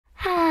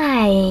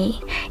Hi!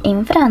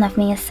 In front of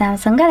me is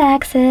Samsung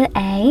Galaxy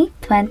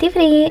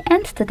A23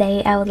 and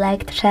today I would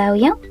like to show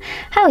you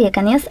how you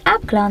can use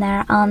App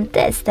Cloner on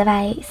this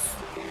device.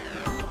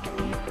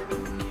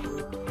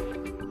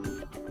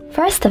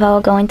 First of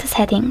all, go into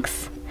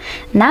Settings.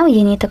 Now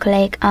you need to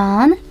click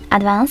on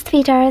Advanced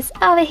Features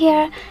over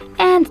here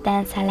and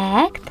then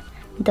select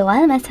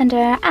Dual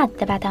Messenger at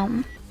the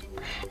bottom.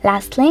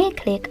 Lastly,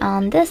 click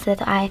on this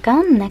little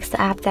icon next to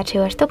apps that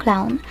you wish to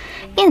clone.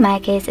 In my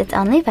case, it's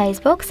only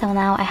Facebook, so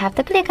now I have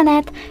to click on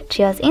it,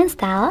 choose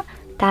Install,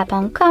 tap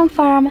on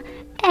Confirm,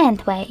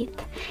 and wait.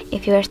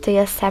 If you wish to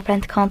use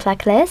separate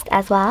contact list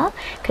as well,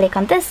 click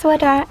on this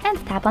switcher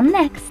and tap on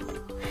Next.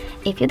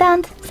 If you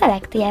don't,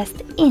 select Yes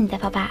in the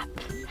pop-up.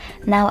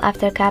 Now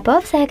after a couple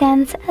of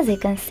seconds, as you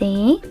can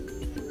see,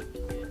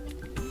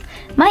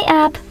 my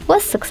app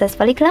was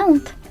successfully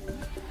cloned.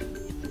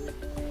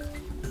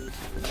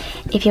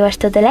 If you wish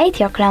to delete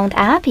your cloned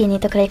app, you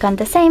need to click on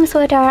the same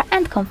switcher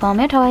and confirm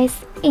your choice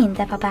in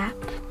the pop-up.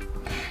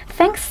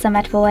 Thanks so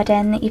much for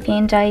watching. If you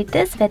enjoyed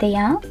this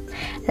video,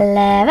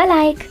 leave a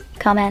like,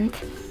 comment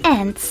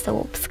and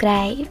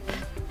subscribe.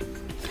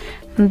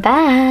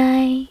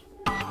 Bye!